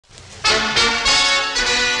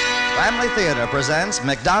Family Theater presents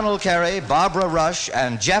MacDonald Carey, Barbara Rush,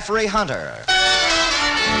 and Jeffrey Hunter.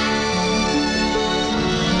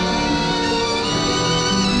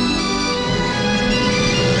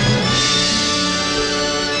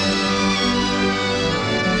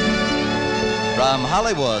 From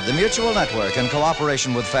Hollywood, the Mutual Network, in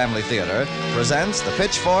cooperation with Family Theater, presents The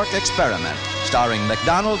Pitchfork Experiment, starring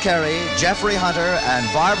MacDonald Carey, Jeffrey Hunter,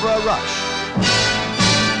 and Barbara Rush.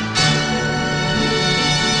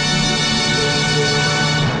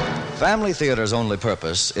 Family Theater's only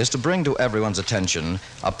purpose is to bring to everyone's attention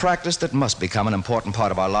a practice that must become an important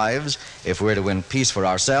part of our lives if we're to win peace for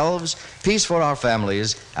ourselves, peace for our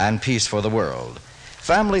families, and peace for the world.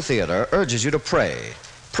 Family Theater urges you to pray.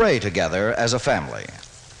 Pray together as a family.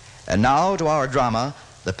 And now to our drama,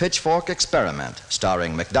 The Pitchfork Experiment,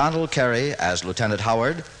 starring MacDonald Carey as Lieutenant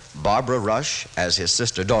Howard, Barbara Rush as his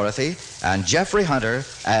sister Dorothy, and Jeffrey Hunter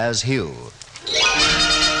as Hugh.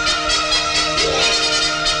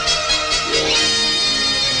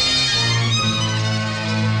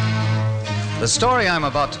 The story I'm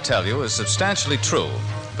about to tell you is substantially true,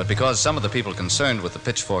 but because some of the people concerned with the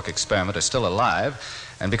Pitchfork Experiment are still alive,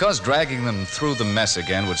 and because dragging them through the mess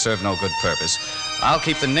again would serve no good purpose, I'll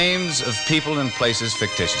keep the names of people and places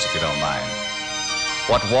fictitious, if you don't mind.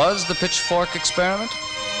 What was the Pitchfork Experiment?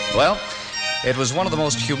 Well, it was one of the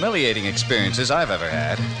most humiliating experiences I've ever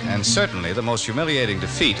had, and certainly the most humiliating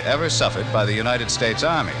defeat ever suffered by the United States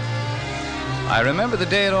Army. I remember the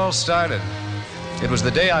day it all started. It was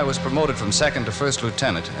the day I was promoted from second to first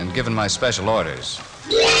lieutenant and given my special orders.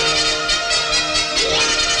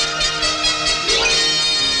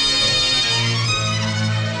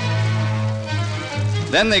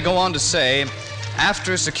 Then they go on to say,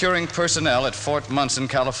 after securing personnel at Fort Munson,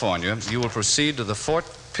 California, you will proceed to the Fort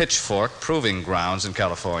Pitchfork Proving Grounds in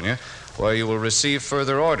California, where you will receive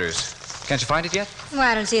further orders. Can't you find it yet? Well,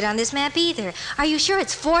 I don't see it on this map either. Are you sure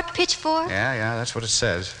it's Fort Pitchfork? Yeah, that's what it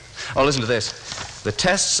says. Oh, listen to this. The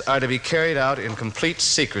tests are to be carried out in complete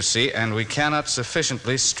secrecy, and we cannot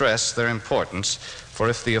sufficiently stress their importance, for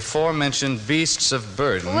if the aforementioned beasts of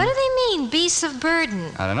burden... What do they mean, beasts of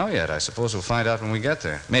burden? I don't know yet. I suppose we'll find out when we get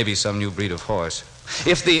there. Maybe some new breed of horse.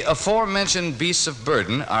 If the aforementioned beasts of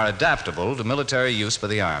burden are adaptable to military use by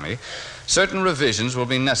the Army, certain revisions will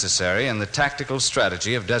be necessary in the tactical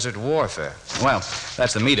strategy of desert warfare. Well,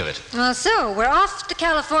 that's the meat of it. Well, so, we're off to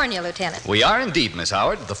California, Lieutenant. We are indeed, Miss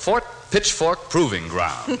Howard. The Fort Pitchfork Proving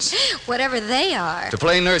Grounds. Whatever they are. To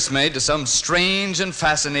play nursemaid to some strange and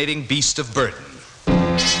fascinating beast of burden.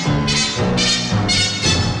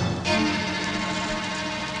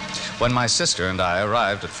 When my sister and I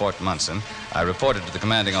arrived at Fort Munson, I reported to the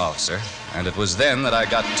commanding officer, and it was then that I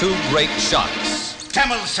got two great shocks.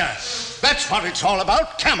 Camels, sir. That's what it's all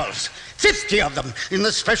about, camels. 50 of them in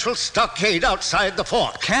the special stockade outside the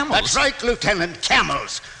fort. Camels? That's right, Lieutenant,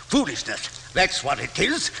 camels. Foolishness. That's what it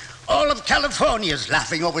is. All of California's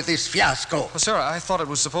laughing over this fiasco. Well, sir, I thought it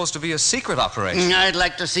was supposed to be a secret operation. I'd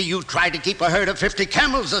like to see you try to keep a herd of 50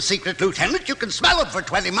 camels a secret, Lieutenant. You can smell them for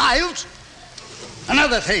 20 miles.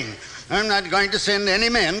 Another thing. I'm not going to send any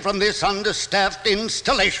men from this understaffed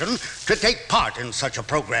installation to take part in such a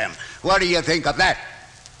program. What do you think of that?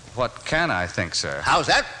 What can I think, sir? How's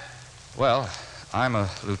that? Well, I'm a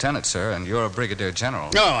lieutenant, sir, and you're a brigadier general.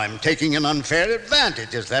 No, I'm taking an unfair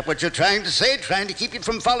advantage. Is that what you're trying to say? Trying to keep you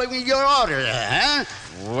from following your orders, huh?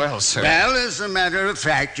 Well, sir... Well, as a matter of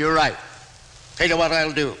fact, you're right. Tell you what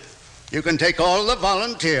I'll do. You can take all the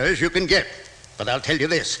volunteers you can get. But I'll tell you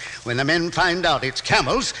this, when the men find out it's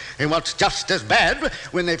camels, and what's just as bad,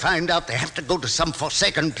 when they find out they have to go to some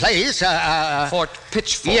forsaken place, Fort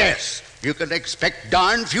Pitchfork? Yes, you can expect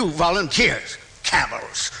darn few volunteers.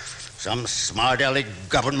 Camels. Some smart-aleck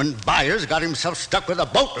government buyer's got himself stuck with a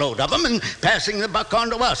boatload of them and passing the buck on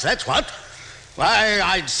to us, that's what. Why,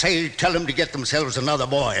 I'd say tell them to get themselves another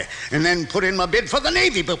boy, and then put in my bid for the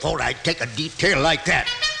Navy before I'd take a detail like that.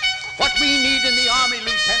 What we need in the Army,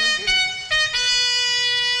 Lieutenant, is...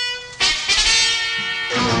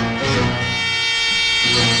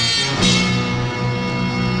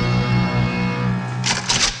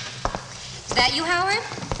 Is that you, Howard?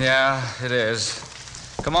 Yeah, it is.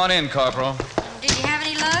 Come on in, Corporal. Did you have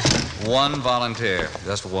any luck? One volunteer,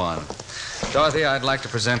 just one. Dorothy, I'd like to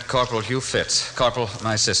present Corporal Hugh Fitz. Corporal,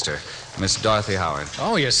 my sister, Miss Dorothy Howard.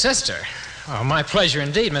 Oh, your sister. Oh, my pleasure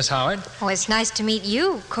indeed, Miss Howard. Oh, it's nice to meet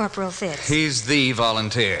you, Corporal Fitz. He's the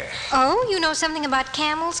volunteer. Oh, you know something about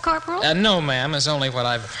camels, Corporal? No, ma'am. It's only what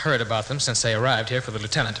I've heard about them since they arrived here for the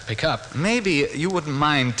lieutenant to pick up. Maybe you wouldn't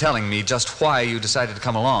mind telling me just why you decided to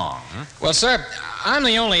come along. Huh? Well, sir, I'm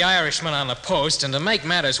the only Irishman on the post, and to make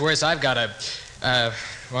matters worse, I've got a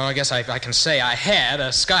Well, I guess I can say I had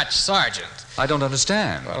a Scotch sergeant. I don't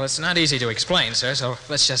understand. Well, it's not easy to explain, sir, so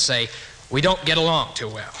let's just say we don't get along too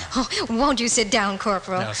well. Oh, won't you sit down,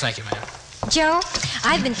 Corporal? No, thank you, ma'am. Joe,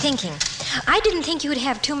 I've been thinking. I didn't think you would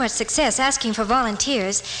have too much success asking for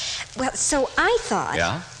volunteers. Well, so I thought...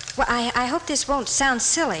 Yeah? Well, I hope this won't sound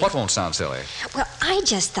silly. What won't sound silly? Well, I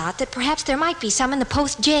just thought that perhaps there might be some in the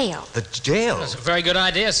post jail. The jail? That's a very good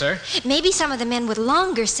idea, sir. Maybe some of the men with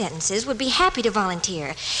longer sentences would be happy to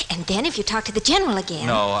volunteer. And then if you talk to the general again...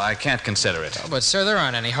 No, I can't consider it. Oh, but, sir, there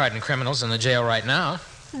aren't any hardened criminals in the jail right now.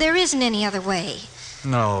 There isn't any other way.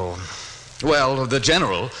 No. Well, the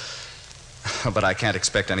general... But I can't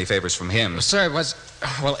expect any favors from him. Sir,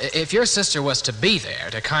 well, if your sister was to be there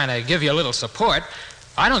to kind of give you a little support,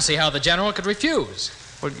 I don't see how the general could refuse.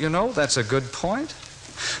 Well, you know, that's a good point.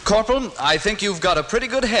 Corporal, I think you've got a pretty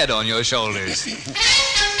good head on your shoulders.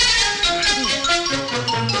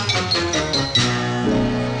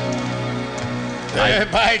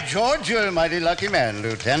 By George, you're a mighty lucky man,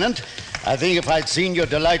 Lieutenant. I think if I'd seen your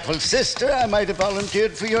delightful sister, I might have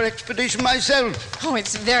volunteered for your expedition myself. Oh,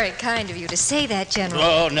 it's very kind of you to say that, General.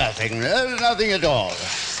 Oh, nothing. Nothing at all.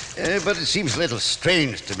 But it seems a little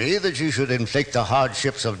strange to me that you should inflict the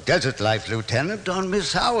hardships of desert life, Lieutenant, on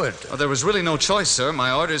Miss Howard. Well, there was really no choice, sir.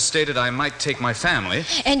 My orders stated I might take my family.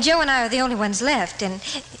 And Joe and I are the only ones left, and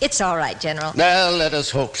it's all right, General. Well, let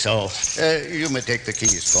us hope so. You may take the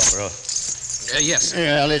keys, Corporal. Yes.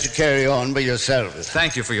 I'll let you carry on by yourself.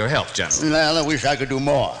 Thank you for your help, General. Well, I wish I could do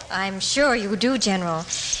more. I'm sure you do, General.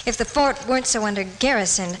 If the fort weren't so under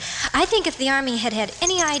garrisoned, I think if the Army had had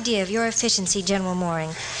any idea of your efficiency, General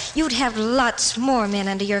Mooring, you'd have lots more men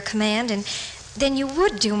under your command, and then you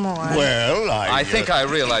would do more. Well, I think I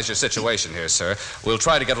realize your situation here, sir. We'll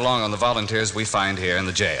try to get along on the volunteers we find here in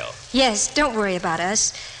the jail. Yes, don't worry about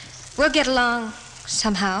us. We'll get along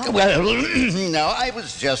somehow. Well, no, I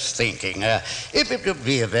was just thinking, if it would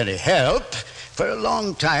be of any help, for a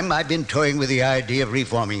long time I've been toying with the idea of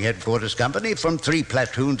reforming Headquarters Company from 3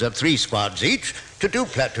 platoons of 3 squads each to 2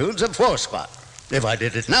 platoons of 4 squads. If I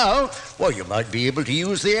did it now, well, you might be able to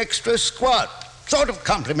use the extra squad. Sort of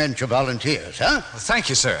compliment your volunteers, huh? Well, thank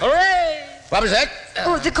you, sir. Hooray! What was that?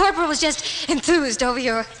 Oh, the corporal was just enthused over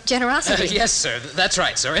your generosity. Yes, sir. That's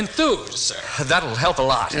right, sir. Enthused, sir. That'll help a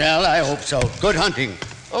lot. Well, I hope so. Good hunting.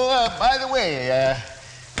 Oh, by the way,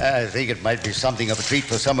 I think it might be something of a treat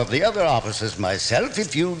for some of the other officers myself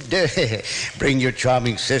if you'd bring your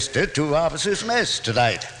charming sister to officers' mess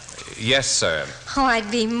tonight. Yes, sir. Oh,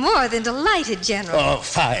 I'd be more than delighted, General. Oh,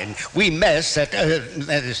 fine. We mess at,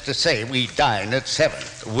 that is to say, we dine at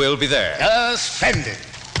 7. We'll be there. Splendid.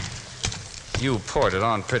 You poured it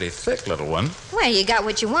on pretty thick, little one. Well, you got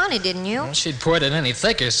what you wanted, didn't you? Well, she'd poured it any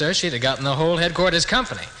thicker, sir. She'd have gotten the whole Headquarters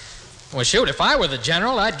Company. Well, shoot, if I were the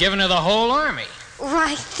general, I'd given her the whole army.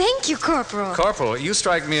 Why, thank you, Corporal. Corporal, you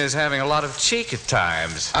strike me as having a lot of cheek at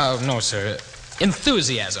times. Oh, no, sir.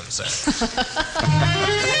 Enthusiasm, sir.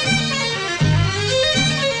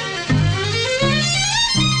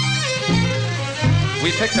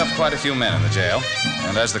 We picked up quite a few men in the jail,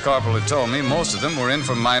 and as the corporal had told me, most of them were in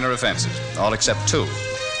for minor offenses, all except 2.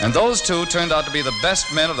 And those 2 turned out to be the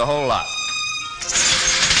best men of the whole lot.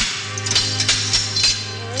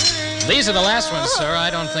 These are the last ones, sir. I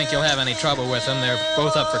don't think you'll have any trouble with them. They're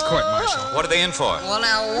both up for court-martial. What are they in for? Well,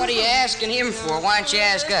 now, what are you asking him for? Why don't you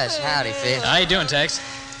ask us? Howdy, Fish. How you doing, Tex?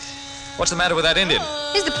 What's the matter with that Indian?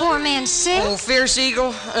 Is the poor man sick? Oh, Fierce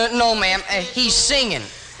Eagle? No, ma'am. He's singing.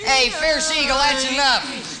 Hey, Fierce Eagle, that's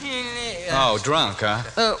enough. Oh, drunk,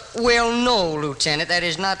 huh? Well, no, Lieutenant. That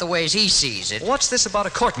is not the way as he sees it. What's this about a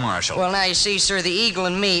court-martial? Well, now, you see, sir, the Eagle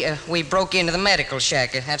and me, we broke into the medical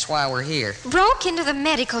shack. That's why we're here. Broke into the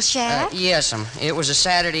medical shack? Yes, It was a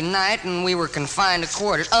Saturday night, and we were confined to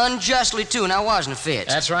quarters. Unjustly, too, now wasn't it,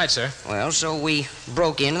 Fitz? That's right, sir. Well, so we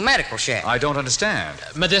broke into the medical shack. I don't understand.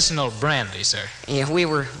 Medicinal brandy, sir. Yeah, we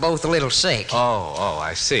were both a little sick. Oh,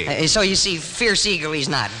 I see. So you see, Fierce Eagle, he's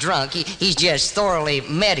not drunk. He's just thoroughly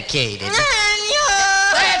medicated.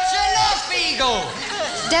 That's enough, Eagle!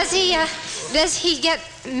 Does he get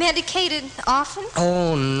medicated often?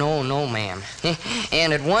 Oh, no, ma'am.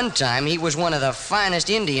 And at one time, he was one of the finest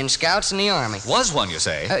Indian scouts in the Army. Was one, you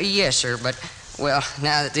say? Yes, sir, but, well,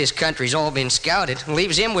 now that this country's all been scouted,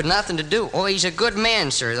 leaves him with nothing to do. Oh, he's a good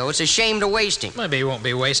man, sir, though. It's a shame to waste him. Maybe he won't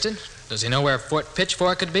be wasted. Does he know where Fort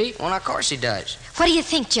Pitchfork could be? Well, of course he does. What do you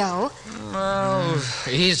think, Joe? Well,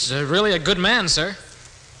 he's really a good man, sir.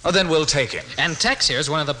 Oh, then we'll take him. And Tex here is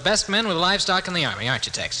one of the best men with livestock in the Army, aren't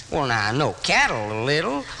you, Tex? Well, now, no cattle,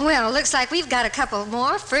 little. Well, looks like we've got a couple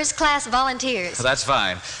more first-class volunteers. That's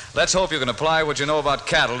fine. Let's hope you can apply what you know about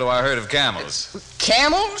cattle to our herd of camels.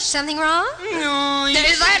 Camels? Something wrong? No,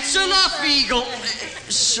 that's enough, Eagle.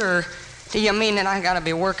 Sir, do you mean that I gotta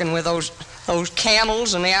be working with those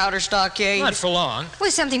camels in the outer stockade? Not for long.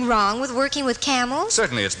 Was something wrong with working with camels?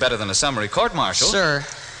 Certainly it's better than a summary court-martial. Sir,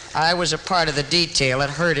 I was a part of the detail that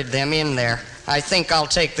herded them in there. I think I'll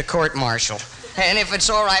take the court-martial. And if it's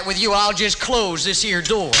all right with you, I'll just close this here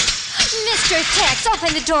door. Mr. Tex,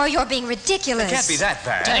 open the door. You're being ridiculous. It can't be that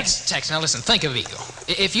bad. Tex, now listen, think of Eagle.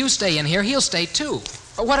 If you stay in here, he'll stay too.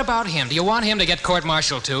 What about him? Do you want him to get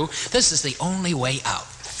court-martialed too? This is the only way out.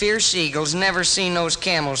 Fierce Eagle's never seen those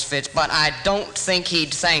camels, Fitz, but I don't think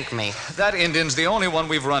he'd thank me. That Indian's the only one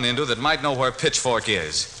we've run into that might know where Pitchfork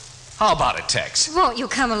is. How about it, Tex? Won't you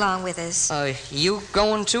come along with us? You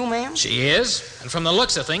going too, ma'am? She is. And from the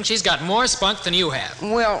looks of things, she's got more spunk than you have.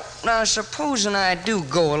 Well, now, supposing I do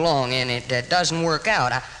go along and it doesn't work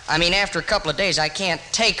out. I mean, after a couple of days, I can't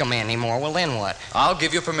take them anymore. Well, then what? I'll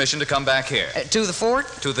give you permission to come back here. To the fort?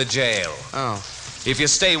 To the jail. Oh. If you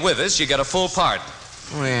stay with us, you get a full pardon.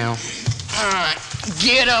 Well, all right.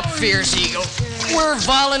 Get up, Fierce Eagle. We're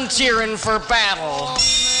volunteering for battle.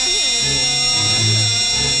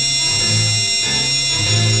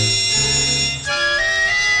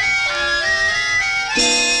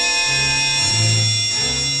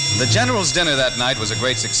 The General's dinner that night was a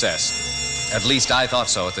great success. At least I thought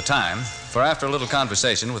so at the time, for after a little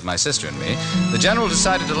conversation with my sister and me, the General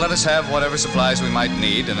decided to let us have whatever supplies we might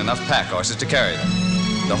need and enough pack horses to carry them.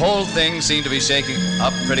 The whole thing seemed to be shaking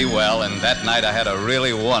up pretty well, and that night I had a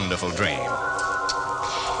really wonderful dream.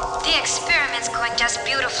 The experiment's going just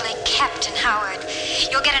beautifully, Captain Howard.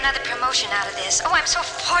 You'll get another promotion out of this. Oh, I'm so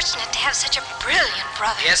fortunate to have such a brilliant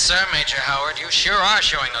brother. Yes, sir, Major Howard. You sure are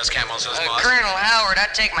showing those camels who's boss. Colonel Howard, I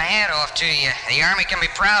take my hat off to you. The Army can be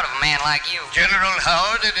proud of a man like you. General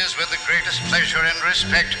Howard, it is with the greatest pleasure and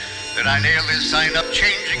respect that I nail this sign up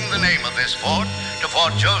changing the name of this fort to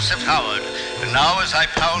Fort Joseph Howard. And now as I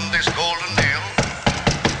pound this golden nail...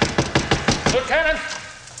 Lieutenant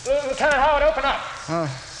Howard, open up.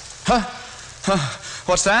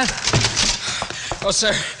 What's that? Oh,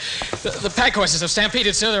 sir, the pack horses have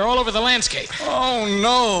stampeded, sir. They're all over the landscape. Oh,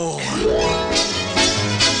 no.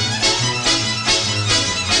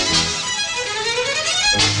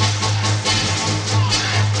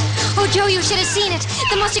 Oh, Joe, you should have seen it.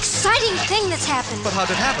 The most exciting thing that's happened. But how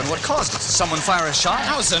did it happen? What caused it? Did someone fire a shot?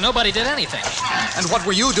 No, sir, nobody did anything. And what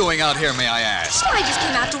were you doing out here, may I ask? Oh, I just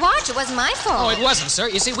came out to watch. It wasn't my fault. Oh, it wasn't, sir.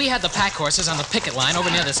 You see, we had the pack horses on the picket line over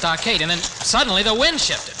near the stockade, and then suddenly the wind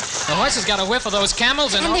shifted. The horses got a whiff of those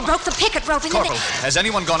camels, and they broke the picket rope. And Corporal, has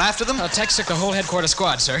anyone gone after them? Tex took the whole headquarters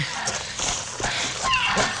squad, sir.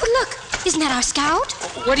 Oh, look, isn't that our scout?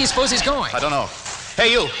 Where do you suppose he's going? I don't know.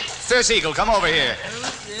 Hey, you, Fierce Eagle, come over here.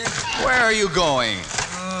 Where are you going?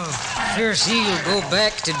 Fierce Eagle go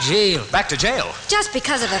back to jail. Back to jail? Just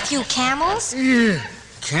because of a few camels? Yeah,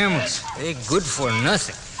 camels. They good for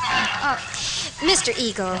nothing. Mr.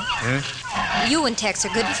 Eagle. Huh? You and Tex are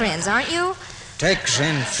good friends, aren't you? Tex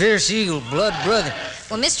and Fierce Eagle blood brother.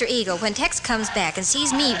 Well, Mr. Eagle, when Tex comes back and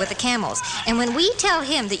sees me with the camels, and when we tell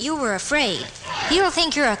him that you were afraid, he'll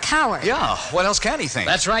think you're a coward. Yeah, what else can he think?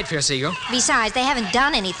 That's right, Fierce Eagle. Besides, they haven't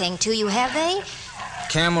done anything to you, have they?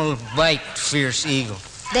 Camel bite Fierce Eagle.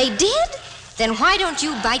 They did? Then why don't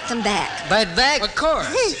you bite them back? Bite back? Of course.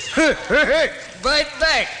 Bite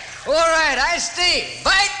back. All right, I stay.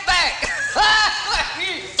 Bite back.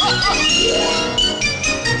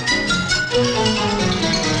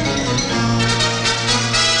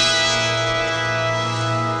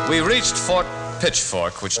 We reached Fort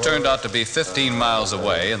Pitchfork, which turned out to be 15 miles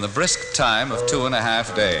away in the brisk time of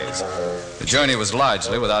 2.5 days. The journey was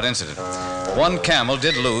largely without incident. One camel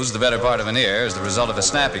did lose the better part of an ear as the result of a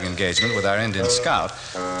snapping engagement with our Indian scout.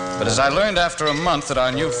 But as I learned after a month at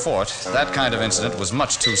our new fort, that kind of incident was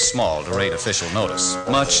much too small to rate official notice.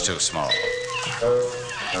 Much too small.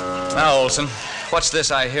 Now, Olson, what's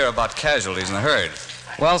this I hear about casualties in the herd?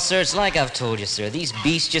 Well, sir, it's like I've told you, sir. These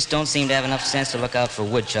beasts just don't seem to have enough sense to look out for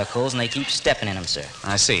woodchuck holes, and they keep stepping in them, sir.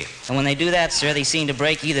 I see. And when they do that, sir, they seem to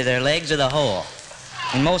break either their legs or the hole.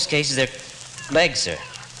 In most cases, their legs, sir.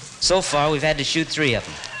 So far, we've had to shoot 3 of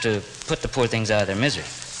them to put the poor things out of their misery.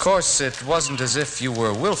 Of course, it wasn't as if you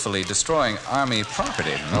were willfully destroying Army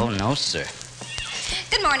property. Oh, no, sir.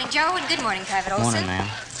 Good morning, Joe, and good morning, Private Olson. Morning, ma'am.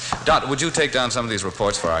 Dot, would you take down some of these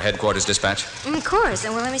reports for our headquarters dispatch? Of course.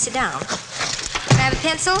 And well, let me sit down. Can I have a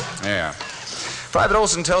pencil? Yeah. Private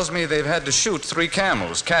Olson tells me they've had to shoot 3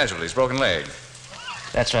 camels, casualties, broken leg.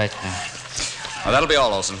 That's right. Well, that'll be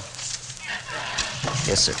all, Olson.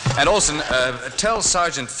 Yes, sir. And Olson, tell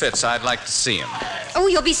Sergeant Fitz I'd like to see him. Oh,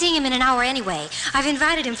 you'll be seeing him in an hour anyway. I've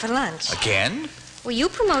invited him for lunch. Again? Well, you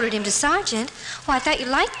promoted him to sergeant. Oh, I thought you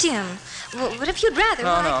liked him. Well, what if you'd rather?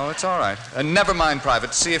 No, it's all right. Never mind,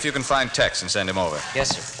 Private. See if you can find Tex and send him over.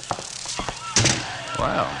 Yes, sir.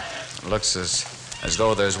 Well, it looks as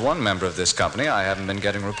though there's one member of this company I haven't been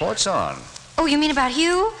getting reports on. Oh, you mean about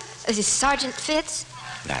Hugh? Is Sergeant Fitz?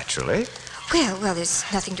 Naturally. Well, there's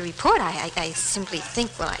nothing to report. I simply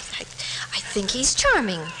think, I think he's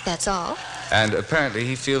charming, that's all. And apparently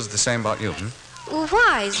he feels the same about you, Well,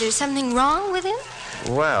 why? Is there something wrong with him?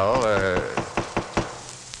 Well,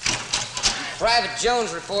 Private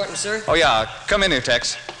Jones reporting, sir. Oh, yeah. Come in here,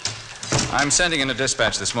 Tex. I'm sending in a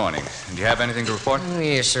dispatch this morning. Do you have anything to report? Oh,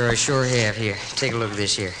 yes, sir, I sure have. Here, take a look at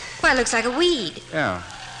this here. Well, it looks like a weed. Yeah.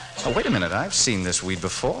 Oh, wait a minute. I've seen this weed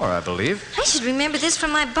before, I believe. I should remember this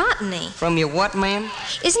from my botany. From your what, ma'am?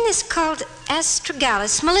 Isn't this called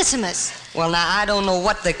Astragalus mellissimus? Well, now, I don't know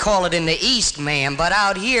what they call it in the East, ma'am, but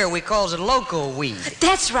out here we calls it loco weed.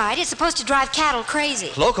 That's right. It's supposed to drive cattle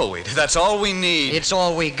crazy. Local weed. That's all we need. It's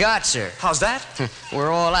all we got, sir. How's that?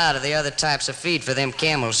 We're all out of the other types of feed for them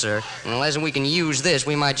camels, sir. And unless we can use this,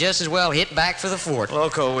 we might just as well hit back for the fort.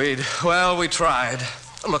 Local weed. Well, we tried.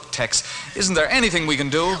 Look, Tex, isn't there anything we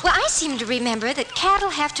can do? Well, I seem to remember that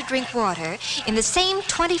cattle have to drink water in the same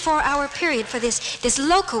 24-hour period for this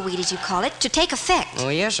local weed, as you call it, to take effect. Oh,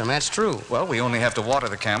 yes, sir, that's true. Well, we only have to water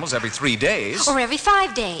the camels every 3 days. Or every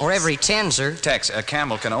 5 days. Or every 10, sir. Tex, a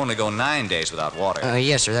camel can only go 9 days without water.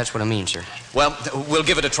 Yes, sir, that's what I mean, sir. Well, we'll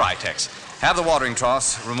give it a try, Tex. Have the watering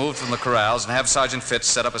troughs removed from the corrals and have Sergeant Fitz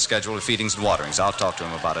set up a schedule of feedings and waterings. I'll talk to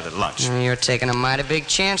him about it at lunch. You're taking a mighty big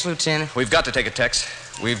chance, Lieutenant. We've got to take it, Tex.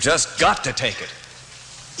 We've just got to take it.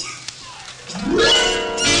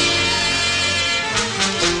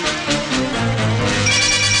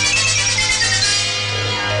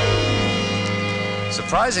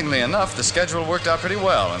 Surprisingly enough, the schedule worked out pretty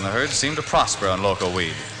well, and the herd seemed to prosper on local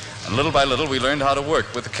weed. And little by little, we learned how to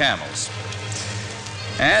work with the camels.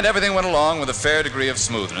 And everything went along with a fair degree of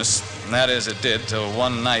smoothness. And that is, it did till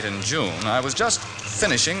one night in June. I was just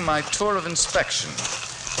finishing my tour of inspection.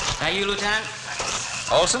 Are you, Lieutenant?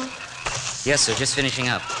 Olson? Yes, sir. Just finishing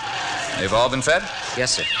up. They've all been fed?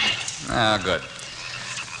 Yes, sir. Ah, good.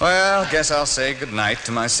 Well, guess I'll say good night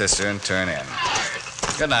to my sister and turn in.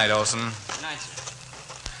 Good night, Olson. Good night,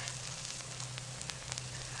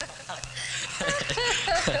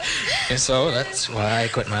 sir. So that's why I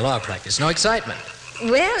quit my law practice. No excitement.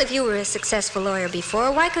 Well, if you were a successful lawyer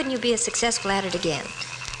before, why couldn't you be as successful at it again?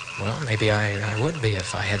 Well, maybe I would be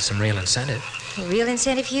if I had some real incentive. Real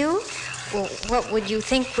incentive, Hugh? Well, what would you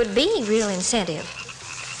think would be real incentive?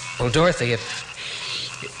 Well, Dorothy,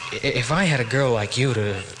 if I had a girl like you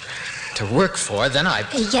to work for, then I...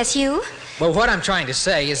 Yes, Hugh? Well, what I'm trying to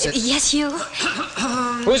say is that... Yes, Hugh?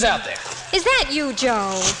 Who's out there? Is that you,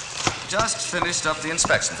 Joe? Just finished up the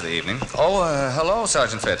inspection for the evening. Oh, hello,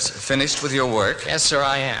 Sergeant Fitz. Finished with your work? Yes, sir,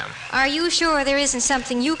 I am. Are you sure there isn't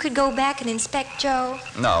something you could go back and inspect, Joe?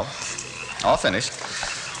 No. All finished.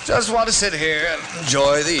 Just want to sit here and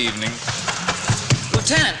enjoy the evening.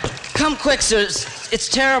 Lieutenant, come quick, sir. It's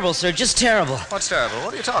terrible, sir. Just terrible. What's terrible?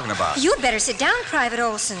 What are you talking about? You'd better sit down, Private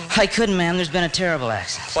Olson. I couldn't, ma'am. There's been a terrible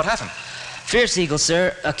accident. What happened? Fierce Eagle,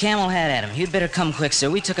 sir. A camel had at him. You'd better come quick, sir.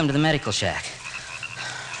 We took him to the medical shack.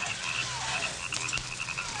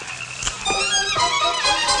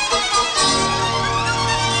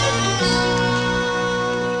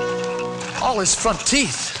 All his front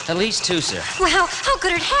teeth. At least 2, sir. Well, how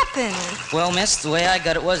could it happen? Well, miss, the way I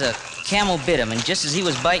got it was a camel bit him, and just as he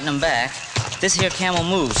was biting him back, this here camel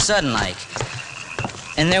moved, sudden-like.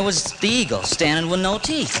 And there was the eagle standing with no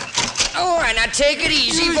teeth. All right, now take it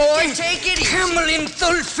easy, boy. Take it easy. Camel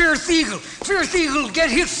insult Fierce Eagle. Fierce Eagle get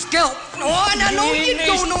his scalp. Oh, no, you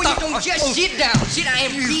don't. No, you don't. Just sit down. Sit down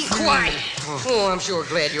and be quiet. Oh, I'm sure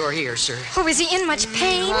glad you're here, sir. Oh, is he in much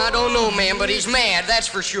pain? I don't know, ma'am, but he's mad, that's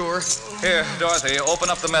for sure. Here, Dorothy, open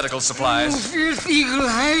up the medical supplies. Fierce Eagle,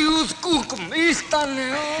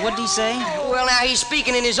 What'd he say? Well, now, he's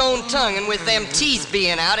speaking in his own tongue, and with them teeth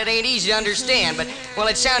being out, it ain't easy to understand, but, well,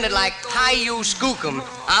 it sounded like, hi-you skookum.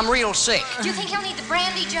 I'm real sick. Do you think he'll need the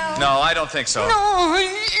brandy, Joe? No, I don't think so. No,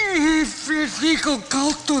 Fierce Eagle,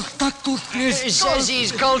 cultus tatus. It says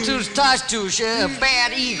he's cultus tastus, a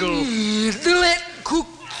bad eagle. Let cook.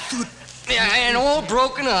 And all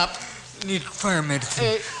broken up. Need fire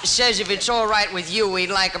medicine. Says if it's all right with you, he'd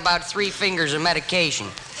like about 3 fingers of medication.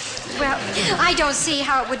 Well, I don't see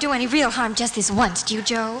how it would do any real harm just this once, do you,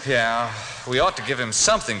 Joe? Yeah, we ought to give him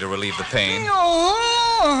something to relieve the pain. No.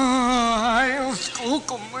 I'll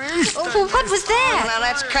skook 'em. Oh, what was that? Now,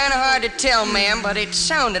 that's kind of hard to tell, ma'am, but it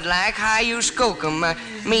sounded like Hayu Skokum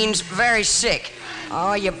means very sick.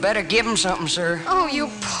 Oh, you better give him something, sir. Oh, you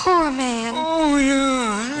poor man. Oh,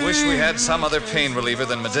 yeah. Wish we had some other pain reliever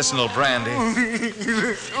than medicinal brandy.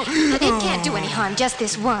 It can't do any harm, just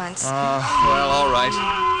this once. Well, all right.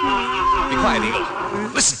 Be quiet, Eagle.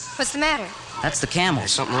 Listen. What's the matter? That's the camel.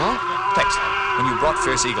 Something wrong? Tex, when you brought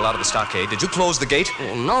Fierce Eagle out of the stockade, did you close the gate?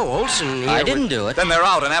 Well, no, Olson. I didn't do it. Then they're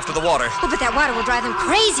out and after the water. Oh, but that water will drive them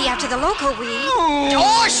crazy after the loco weed.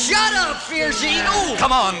 Oh, shut up, Fierce Eagle.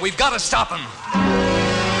 Come on, we've got to stop him. Oh,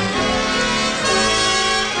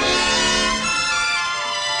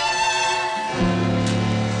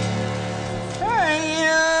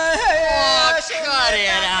 cut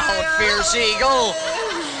it out, Fierce Eagle.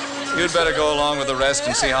 You'd better go along with the rest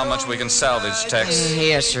and see how much we can salvage, Tex.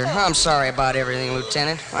 Yes, sir. I'm sorry about everything,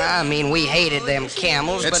 Lieutenant. I mean, we hated them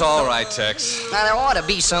camels, It's but... all right, Tex. Now, there ought to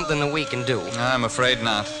be something that we can do. I'm afraid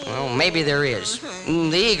not. Well, maybe there is.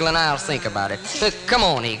 The Eagle and I'll think about it. Come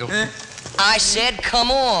on, Eagle. I said come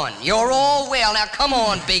on. You're all well. Now, come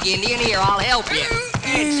on, Big Indian. Here, I'll help you.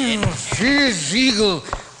 Fierce Eagle,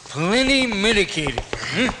 plenty medicated.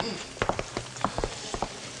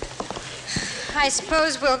 I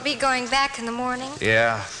suppose we'll be going back in the morning.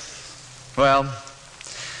 Yeah. Well,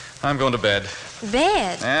 I'm going to bed.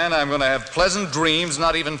 Bed? And I'm going to have pleasant dreams,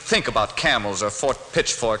 not even think about camels or Fort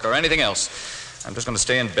Pitchfork or anything else. I'm just going to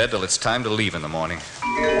stay in bed till it's time to leave in the morning.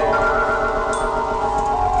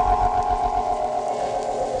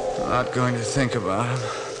 Not going to think about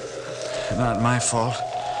him. Not my fault.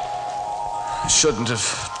 I shouldn't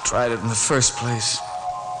have tried it in the first place.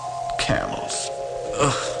 Camels.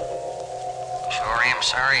 Ugh. Sure am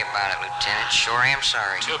sorry about it, Lieutenant. Sure am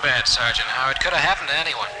sorry. Too bad, Sergeant Howard. Could have happened to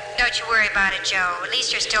anyone. Don't you worry about it, Joe. At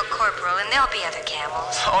least you're still corporal, and there'll be other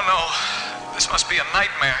camels. Oh, no. This must be a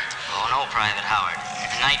nightmare. Oh, no, Private Howard.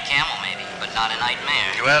 A night camel, maybe, but not a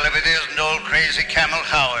nightmare. Well, if it isn't old crazy Camel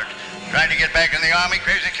Howard. Trying to get back in the army,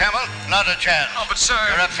 crazy camel? Not a chance. Oh, but, sir...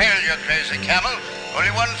 You're a failure, crazy camel.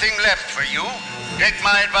 Only one thing left for you. Take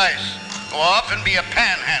my advice. Go off and be a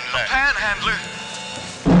panhandler. Panhandler?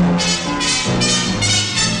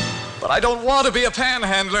 But I don't want to be a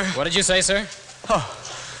panhandler. What did you say, sir?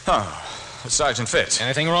 Sergeant Fitz.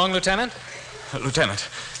 Anything wrong, Lieutenant? Lieutenant,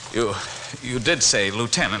 you did say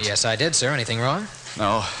lieutenant. Yes, I did, sir. Anything wrong?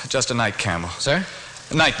 No, just a night camel. Sir?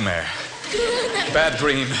 A nightmare. Bad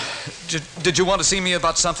dream. Did you want to see me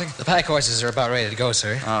about something? The pack horses are about ready to go,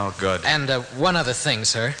 sir. Oh, good. And one other thing,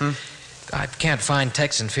 sir. I can't find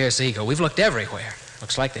Tex and Fierce Eagle. We've looked everywhere.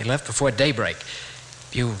 Looks like they left before daybreak.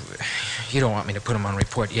 You don't want me to put them on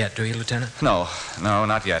report yet, do you, Lieutenant? No,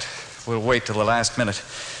 not yet. We'll wait till the last minute.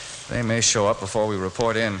 They may show up before we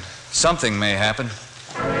report in. Something may happen.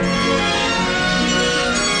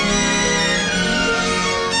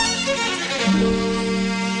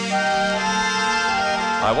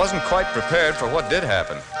 I wasn't quite prepared for what did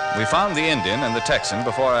happen. We found the Indian and the Texan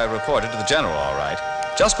before I reported to the general, all right.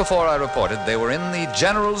 Just before I reported, they were in the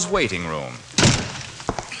general's waiting room.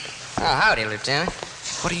 Oh, howdy, Lieutenant.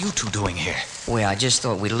 What are you two doing here? Well, I just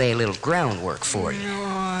thought we'd lay a little groundwork for you.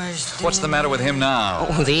 What's the matter with him now?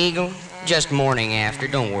 Oh, the Eagle? Just morning after.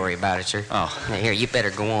 Don't worry about it, sir. Oh. Now, here, you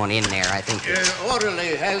better go on in there. I think...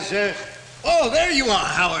 Orderly has... Oh, there you are,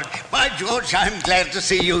 Howard. By George, I'm glad to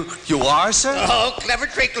see you. You are, sir? Oh, clever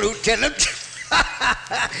trick, Lieutenant.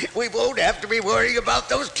 We won't have to be worrying about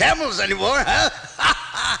those camels anymore, huh?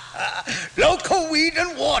 Loco weed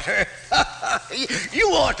and water. You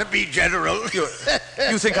ought to be general.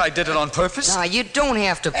 You think I did it on purpose? Now, you don't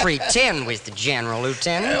have to pretend with the General,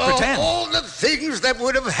 Lieutenant. Pretend? All the things that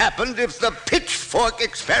would have happened if the Pitchfork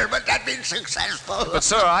experiment had been successful. But,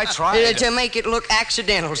 sir, I tried. To make it look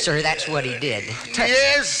accidental, sir, that's what he did.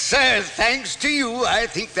 Yes, sir. Thanks to you, I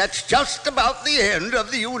think that's just about the end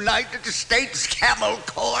of the United States Camel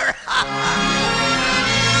Corps.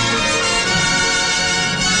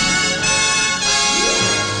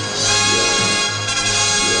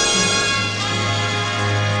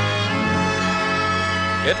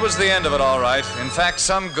 It was the end of it, all right. In fact,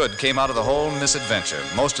 some good came out of the whole misadventure.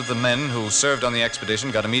 Most of the men who served on the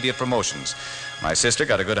expedition got immediate promotions. My sister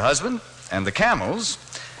got a good husband, and the camels,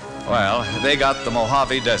 well, they got the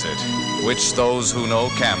Mojave Desert, which those who know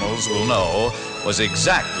camels will know was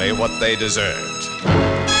exactly what they deserved.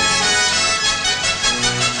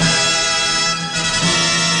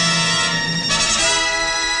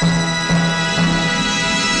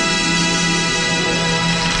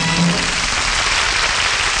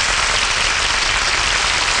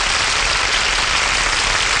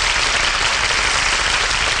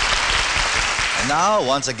 Now, Now,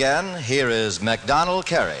 once again, here is MacDonald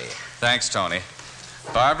Carey. Thanks, Tony.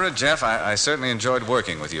 Barbara, Jeff, I certainly enjoyed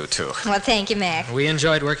working with you two. Well, thank you, Mac. We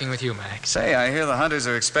enjoyed working with you, Mac. Say, I hear the Hunters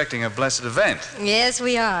are expecting a blessed event. Yes,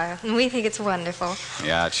 we are. And we think it's wonderful.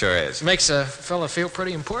 Yeah, it sure is. It makes a fella feel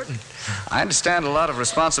pretty important. I understand a lot of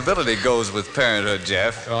responsibility goes with parenthood,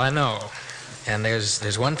 Jeff. Oh, I know. And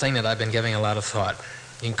there's one thing that I've been giving a lot of thought.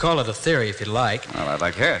 You can call it a theory if you'd like. Well, I'd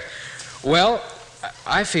like to hear it. Well,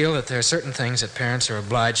 I feel that there are certain things that parents are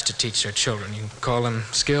obliged to teach their children. You can call them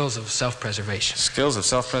skills of self-preservation. Skills of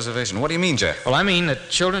self-preservation. What do you mean, Jeff? Well, I mean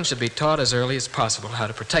that children should be taught as early as possible how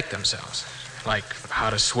to protect themselves. Like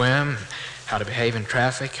how to swim, how to behave in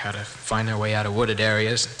traffic, how to find their way out of wooded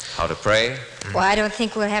areas. How to pray? Well, I don't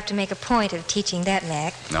think we'll have to make a point of teaching that,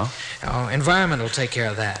 Mac. No? Oh, environment will take care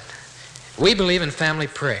of that. We believe in family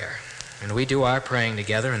prayer, and we do our praying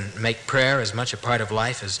together and make prayer as much a part of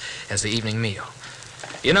life as the evening meal.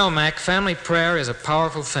 You know, Mac, family prayer is a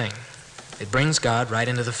powerful thing. It brings God right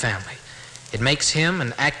into the family. It makes him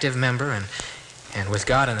an active member, and with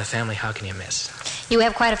God in the family, how can you miss? You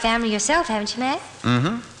have quite a family yourself, haven't you, Mac?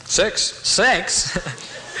 Mm-hmm. 6.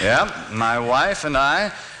 6? Yeah, my wife and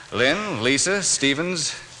I, Lynn, Lisa,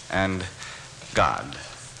 Stevens, and God.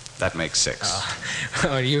 That makes 6.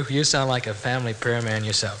 Oh, you sound like a family prayer man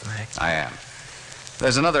yourself, Mac. I am.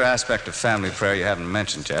 There's another aspect of family prayer you haven't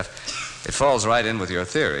mentioned, Jeff. It falls right in with your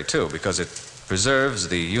theory, too, because it preserves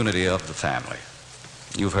the unity of the family.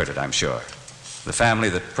 You've heard it, I'm sure. The family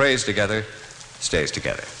that prays together stays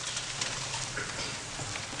together.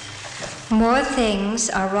 More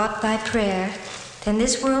things are wrought by prayer than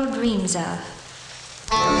this world dreams of.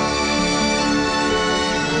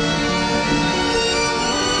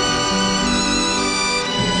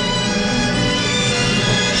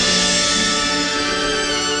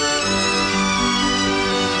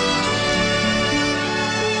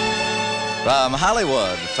 From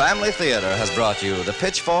Hollywood, Family Theater has brought you The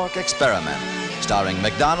Pitchfork Experiment, starring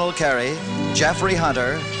MacDonald Carey, Jeffrey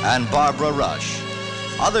Hunter, and Barbara Rush.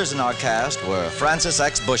 Others in our cast were Francis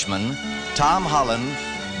X. Bushman, Tom Holland,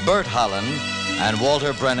 Bert Holland, and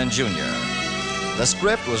Walter Brennan, Jr. The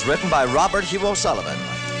script was written by Robert Hugh O'Sullivan,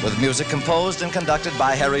 with music composed and conducted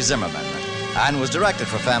by Harry Zimmerman, and was directed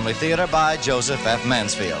for Family Theater by Joseph F.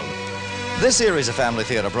 Mansfield. This series of Family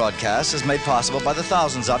Theater broadcasts is made possible by the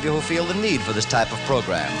thousands of you who feel the need for this type of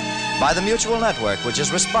program, by the Mutual Network, which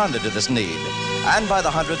has responded to this need, and by the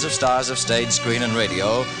hundreds of stars of stage, screen, and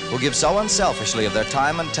radio who give so unselfishly of their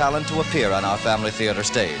time and talent to appear on our Family Theater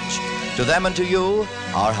stage. To them and to you,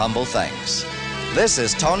 our humble thanks. This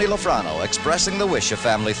is Tony Lofrano expressing the wish of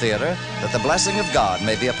Family Theater that the blessing of God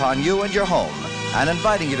may be upon you and your home, and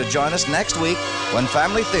inviting you to join us next week when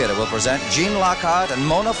Family Theater will present Gene Lockhart and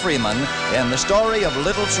Mona Freeman in The Story of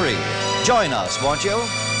Little Tree. Join us, won't you?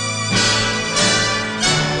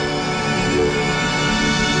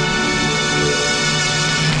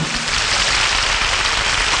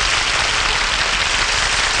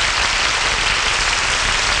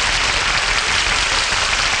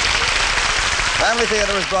 Family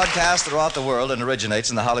Theater is broadcast throughout the world and originates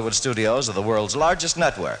in the Hollywood studios of the world's largest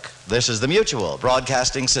network. This is the Mutual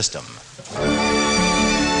Broadcasting System.